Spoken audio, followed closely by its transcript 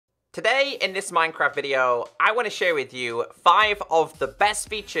Today, in this Minecraft video, I want to share with you 5 of the best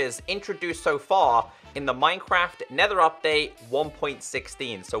features introduced so far in the Minecraft Nether Update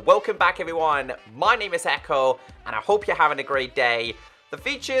 1.16. So welcome back everyone, my name is Echo, and I hope you're having a great day. The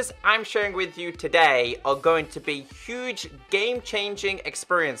features I'm sharing with you today are going to be huge game-changing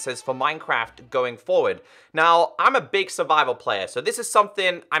experiences for Minecraft going forward. Now, I'm a big survival player, so this is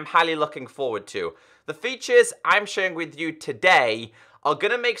something I'm highly looking forward to. The features I'm sharing with you today are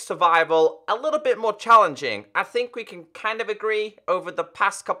going to make survival a little bit more challenging. I think we can kind of agree over the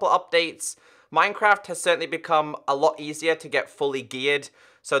past couple updates, Minecraft has certainly become a lot easier to get fully geared.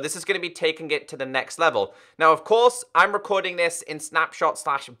 So this is going to be taking it to the next level. Now, of course, I'm recording this in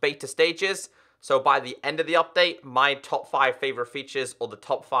snapshot/beta stages. So by the end of the update, my top 5 favorite features or the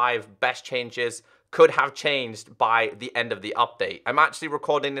top 5 best changes could have changed by the end of the update. I'm actually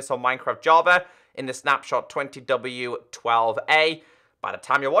recording this on Minecraft Java in the snapshot 20W12A. By the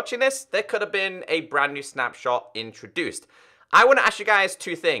time you're watching this, there could have been a brand new snapshot introduced. I want to ask you guys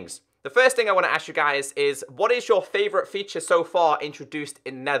 2 things. The first thing I want to ask you guys is, what is your favorite feature so far introduced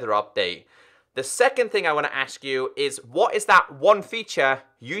in Nether Update? The second thing I want to ask you is, what is that one feature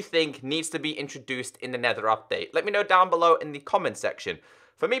you think needs to be introduced in the Nether Update? Let me know down below in the comment section.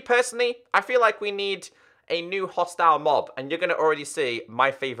 For me personally, I feel like we need a new hostile mob, and you're going to already see my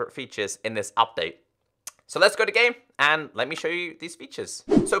favorite features in this update. So let's go to game and let me show you these features.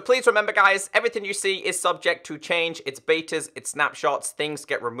 So please remember guys, everything you see is subject to change. It's betas, it's snapshots, things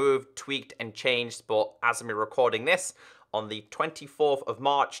get removed, tweaked and changed. But as I'm recording this on the 24th of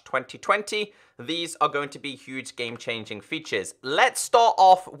March 2020, these are going to be huge game-changing features. Let's start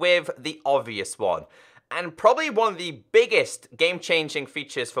off with the obvious one. And probably one of the biggest game-changing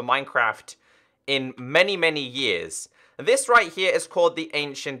features for Minecraft in many, many years. This right here is called the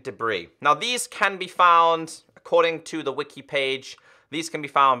Ancient Debris. Now these can be found, according to the wiki page, these can be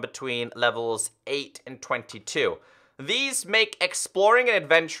found between levels 8 and 22. These make exploring and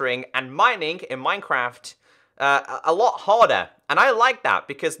adventuring and mining in Minecraft a lot harder. And I like that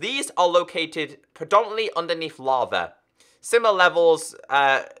because these are located predominantly underneath lava. Similar levels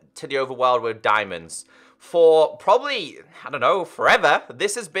to the overworld with diamonds. For probably, I don't know, forever,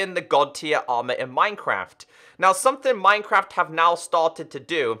 this has been the god tier armor in Minecraft. Now, something Minecraft have now started to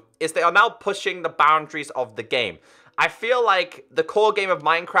do is they are now pushing the boundaries of the game. I feel like the core game of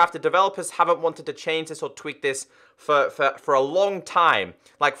Minecraft, the developers haven't wanted to change this or tweak this for a long time.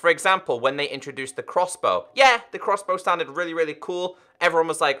 Like, for example, when they introduced the crossbow. Yeah, the crossbow sounded really, really cool. Everyone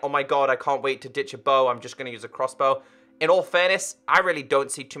was like, oh my god, I can't wait to ditch a bow. I'm just going to use a crossbow. In all fairness, I really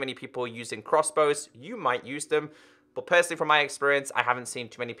don't see too many people using crossbows. You might use them, but personally from my experience, I haven't seen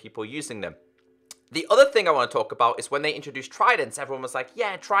too many people using them. The other thing I want to talk about is when they introduced tridents, everyone was like,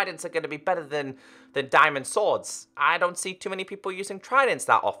 yeah, tridents are going to be better than diamond swords. I don't see too many people using tridents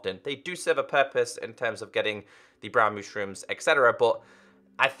that often. They do serve a purpose in terms of getting the brown mushrooms, etc. But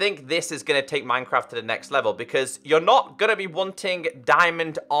I think this is going to take Minecraft to the next level because you're not going to be wanting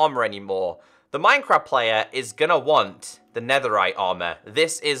diamond armor anymore. The Minecraft player is going to want the netherite armor.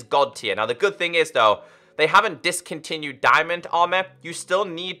 This is god tier. Now, the good thing is, though, they haven't discontinued diamond armor. You still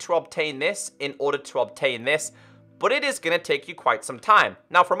need to obtain this in order to obtain this, but it is going to take you quite some time.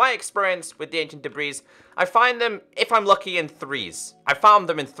 Now, from my experience with the Ancient Debris, I find them, if I'm lucky, in 3s. I found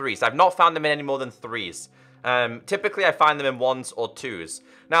them in 3s. I've not found them in any more than 3s. Typically, I find them in 1s or 2s.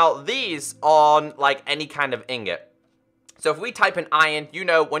 Now, these are like any kind of ingot. So if we type in iron, you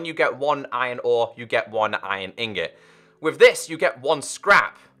know when you get 1 iron ore, you get 1 iron ingot. With this, you get 1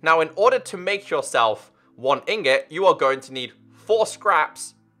 scrap. Now, in order to make yourself 1 ingot, you are going to need 4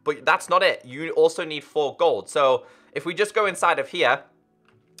 scraps, but that's not it. You also need 4 gold. So if we just go inside of here,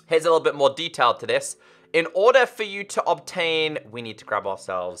 here's a little bit more detail to this. In order for you to obtain, we need to grab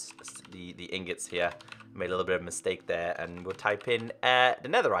ourselves the ingots here. Made a little bit of a mistake there, and we'll type in the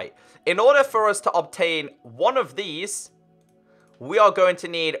netherite. In order for us to obtain 1 of these, we are going to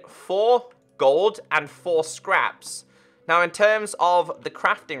need 4 gold and 4 scraps. Now, in terms of the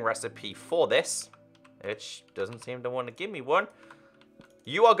crafting recipe for this, which doesn't seem to want to give me one,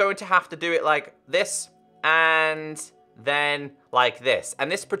 you are going to have to do it like this and then like this.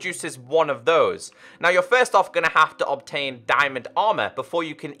 And this produces 1 of those. Now, you're first off going to have to obtain diamond armor before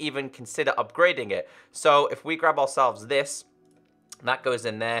you can even consider upgrading it. So if we grab ourselves this, that goes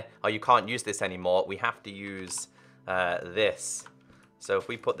in there. Oh, you can't use this anymore. We have to use this. So if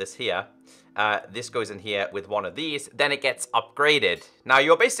we put this here, this goes in here with 1 of these, then it gets upgraded. Now,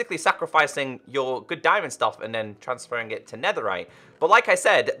 you're basically sacrificing your good diamond stuff and then transferring it to netherite. But like I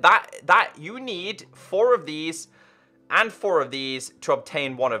said, that you need 4 of these and 4 of these to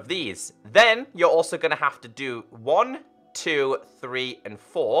obtain 1 of these. Then you're also going to have to do 1 2, 3, and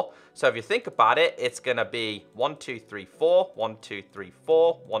 4. So if you think about it, it's going to be 1, 2, 3, 4, 1, 2, 3,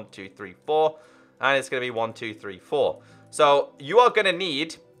 4, 1, 2, 3, 4, and it's going to be 1, 2, 3, 4. So you are going to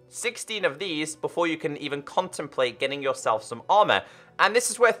need 16 of these before you can even contemplate getting yourself some armor. And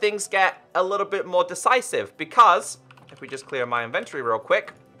this is where things get a little bit more decisive, because if we just clear my inventory real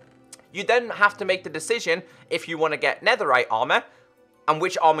quick, you then have to make the decision if you want to get netherite armor and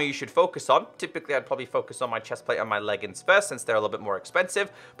which armor you should focus on. Typically, I'd probably focus on my chestplate and my leggings first, since they're a little bit more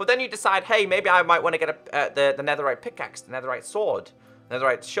expensive. But then you decide, hey, maybe I might want to get the netherite pickaxe, the netherite sword,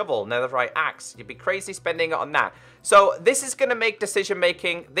 netherite shovel, netherite axe. You'd be crazy spending it on that. So this is going to make decision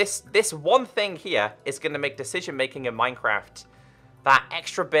making. This one thing here is going to make decision making in Minecraft that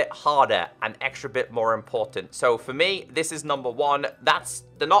extra bit harder and extra bit more important. So for me, this is number one.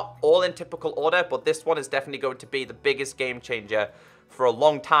 They're not all in typical order, but this one is definitely going to be the biggest game changer for a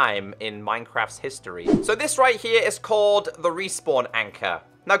long time in Minecraft's history. So this right here is called the respawn anchor.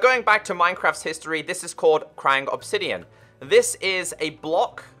 Now going back to Minecraft's history, this is called crying obsidian. This is a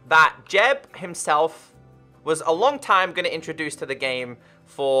block that Jeb himself was a long time going to introduce to the game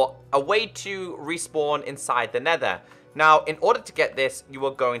for a way to respawn inside the nether. Now, in order to get this, you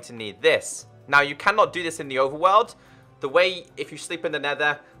are going to need this. Now, you cannot do this in the overworld. The way, if you sleep in the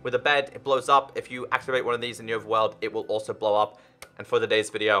nether with a bed, it blows up. If you activate one of these in the overworld, it will also blow up. And for today's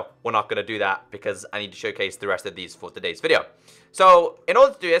video, we're not going to do that because I need to showcase the rest of these for today's video. So, in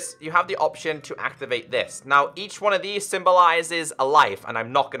order to do this, you have the option to activate this. Now, each one of these symbolizes a life, and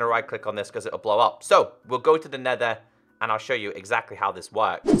I'm not going to right-click on this because it'll blow up. So, we'll go to the nether, and I'll show you exactly how this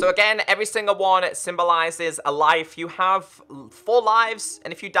works. So again, every single one symbolizes a life. You have 4 lives,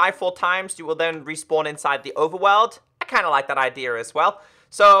 and if you die 4 times, you will then respawn inside the overworld. I kind of like that idea as well.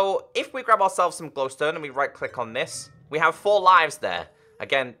 So if we grab ourselves some glowstone and we right-click on this, we have 4 lives there.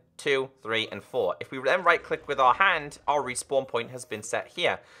 Again, 2, 3, and 4. If we then right-click with our hand, our respawn point has been set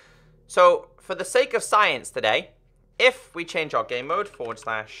here. So for the sake of science today, if we change our game mode,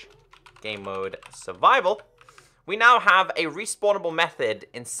 / game mode survival, we now have a respawnable method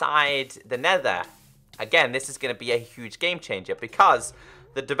inside the nether. Again, this is going to be a huge game changer because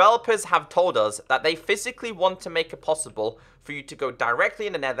the developers have told us that they physically want to make it possible for you to go directly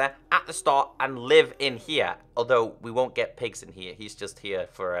in the nether at the start and live in here. Although we won't get pigs in here. He's just here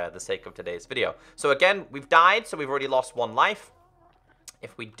for the sake of today's video. So again, we've died, so we've already lost 1 life.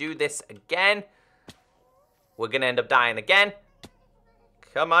 If we do this again, we're going to end up dying again.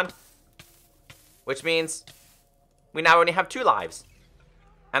 Come on. Which means we now only have 2 lives,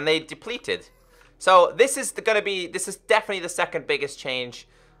 and they depleted. So this is definitely the second biggest change.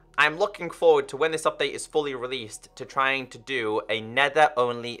 I'm looking forward to when this update is fully released to trying to do a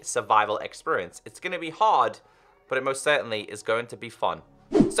nether-only survival experience. It's going to be hard, but it most certainly is going to be fun.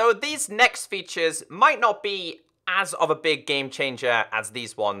 So these next features might not be as of a big game changer as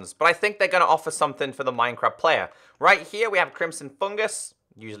these ones, but I think they're going to offer something for the Minecraft player. Right here we have Crimson Fungus,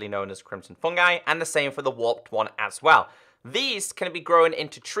 usually known as Crimson Fungi, and the same for the Warped one as well. These can be grown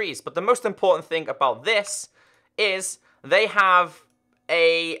into trees, but the most important thing about this is they have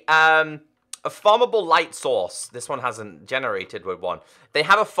a farmable light source. This one hasn't generated with one. They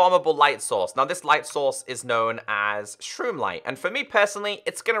have a farmable light source. Now, this light source is known as Shroom Light, and for me personally,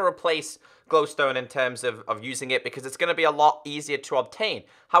 it's going to replace glowstone in terms of using it because it's going to be a lot easier to obtain.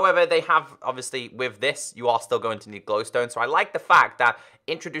 However, they have, obviously, with this, you are still going to need glowstone, so I like the fact that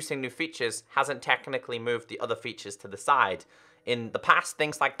introducing new features hasn't technically moved the other features to the side. In the past,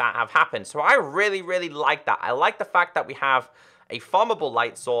 things like that have happened, so I really, really like that. I like the fact that we have a farmable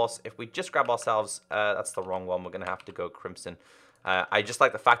light source. If we just grab ourselves, that's the wrong one, we're going to have to go Crimson. I just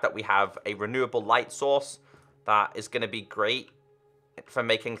like the fact that we have a renewable light source that is going to be great for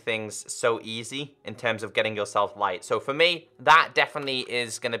making things so easy in terms of getting yourself light. So for me, that definitely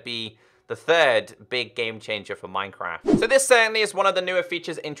is going to be the third big game changer for Minecraft. So this certainly is one of the newer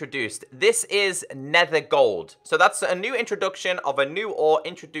features introduced. This is Nether Gold. So that's a new introduction of a new ore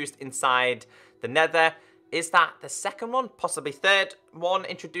introduced inside the Nether. Is that the second one? Possibly third one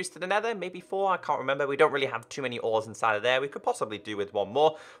introduced to the Nether? Maybe 4? I can't remember. We don't really have too many ores inside of there. We could possibly do with 1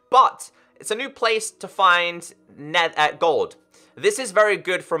 more. But it's a new place to find gold. This is very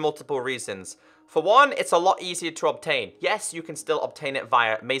good for multiple reasons. For one, it's a lot easier to obtain. Yes, you can still obtain it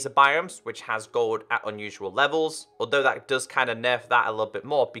via Mesa Biomes, which has gold at unusual levels. Although that does kind of nerf that a little bit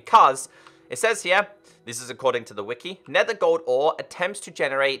more because it says here, this is according to the wiki, Nether Gold ore attempts to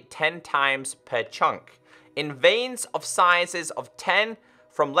generate 10 times per chunk in veins of sizes of 10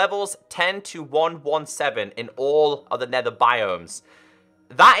 from levels 10 to 117 in all of the Nether biomes.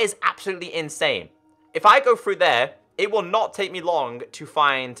 That is absolutely insane. If I go through there, it will not take me long to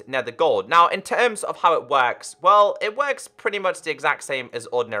find nether gold. Now, in terms of how it works, well, it works pretty much the exact same as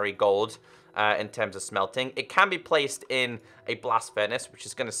ordinary gold in terms of smelting. It can be placed in a blast furnace, which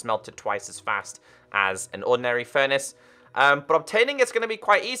is going to smelt it twice as fast as an ordinary furnace. But obtaining it's going to be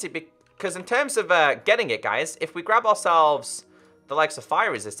quite easy because in terms of getting it, guys, if we grab ourselves the likes of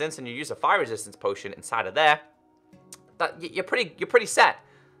fire resistance and you use a fire resistance potion inside of there, you're pretty set.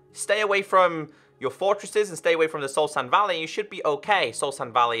 Stay away from your fortresses and stay away from the Soul Sand Valley. You should be okay. Soul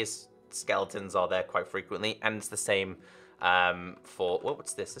Sand Valley's skeletons are there quite frequently, and it's the same for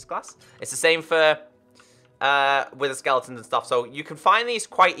what's this? This glass? It's the same for with the skeletons and stuff. So you can find these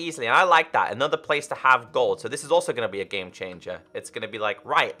quite easily, and I like that. Another place to have gold. So this is also going to be a game changer. It's going to be like,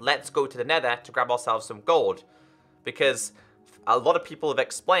 right, let's go to the Nether to grab ourselves some gold, because a lot of people have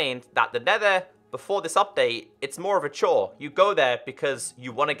explained that the Nether before this update, it's more of a chore. You go there because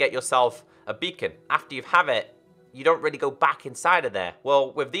you want to get yourself a beacon. After you have it, you don't really go back inside of there.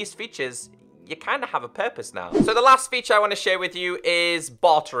 Well, with these features, you kind of have a purpose now. So the last feature I want to share with you is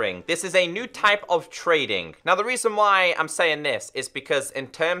bartering. This is a new type of trading. Now, the reason why I'm saying this is because in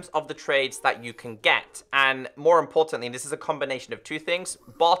terms of the trades that you can get, and more importantly, this is a combination of two things,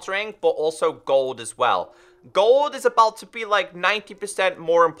 bartering, but also gold as well. Gold is about to be like 90%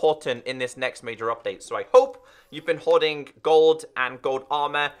 more important in this next major update. So I hope you've been hoarding gold and gold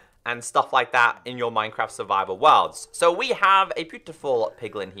armor and stuff like that in your Minecraft survival worlds. So we have a beautiful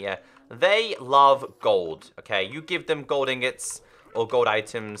piglin here. They love gold, okay? You give them gold ingots or gold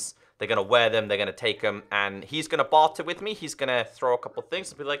items, they're going to wear them, they're going to take them, and he's going to barter with me. He's going to throw a couple things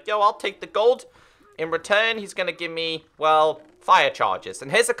and be like, yo, I'll take the gold. In return, he's going to give me, well, fire charges.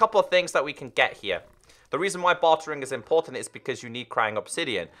 And here's a couple of things that we can get here. The reason why bartering is important is because you need crying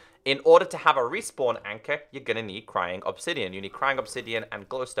obsidian. In order to have a respawn anchor, you're going to need crying obsidian. You need crying obsidian and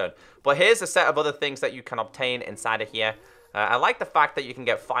glowstone. But here's a set of other things that you can obtain inside of here. I like the fact that you can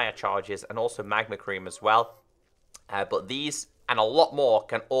get fire charges and also magma cream as well. But these and a lot more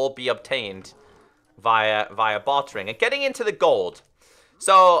can all be obtained via bartering. And getting into the gold.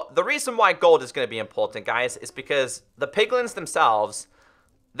 So the reason why gold is going to be important, guys, is because the piglins themselves,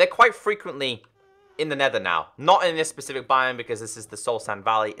 they're quite frequently in the Nether now. Not in this specific biome because this is the Soul Sand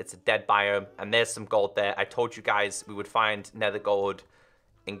Valley. It's a dead biome and there's some gold there. I told you guys we would find Nether gold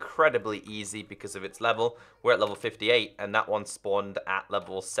incredibly easy because of its level. We're at level 58 and that one spawned at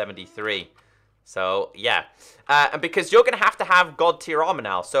level 73. So yeah. And because you're going to have God tier armor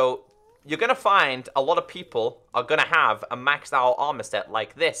now. So you're going to find a lot of people are going to have a maxed out armor set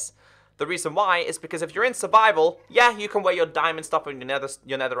like this. The reason why is because if you're in survival, yeah, you can wear your diamond stuff and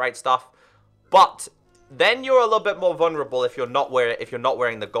your netherite stuff. But then you're a little bit more vulnerable if you're not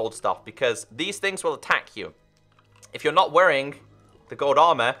wearing the gold stuff, because these things will attack you. If you're not wearing the gold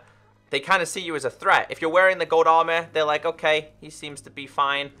armor, they kind of see you as a threat. If you're wearing the gold armor, they're like, okay, he seems to be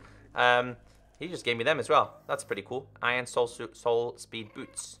fine. He just gave me them as well. That's pretty cool. Iron soul speed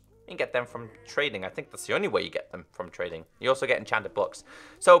boots. You can get them from trading. I think that's the only way you get them, from trading. You also get enchanted books.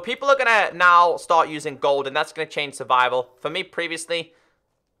 So people are gonna now start using gold, and that's gonna change survival. For me, previously,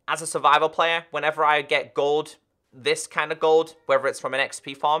 as a survival player, whenever I get gold, this kind of gold, whether it's from an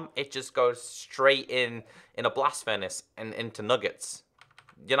XP farm, it just goes straight in a blast furnace and into nuggets.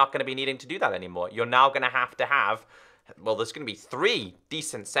 You're not going to be needing to do that anymore. You're now going to have, well, there's going to be 3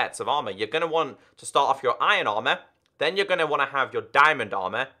 decent sets of armor. You're going to want to start off your iron armor, then you're going to want to have your diamond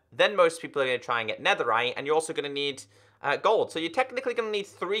armor, then most people are going to try and get netherite, and you're also going to need gold. So you're technically going to need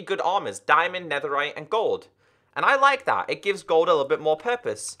 3 good armors, diamond, netherite, and gold. And I like that. It gives gold a little bit more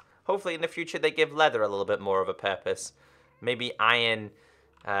purpose. Hopefully in the future they give leather a little bit more of a purpose. Maybe iron,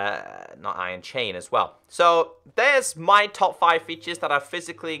 not iron chain as well. So there's my top 5 features that are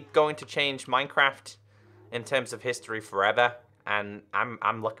physically going to change Minecraft in terms of history forever. And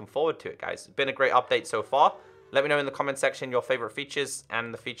I'm looking forward to it, guys. It's been a great update so far. Let me know in the comment section your favorite features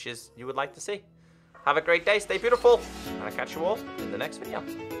and the features you would like to see. Have a great day, stay beautiful, and I'll catch you all in the next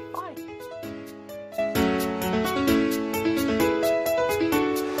video.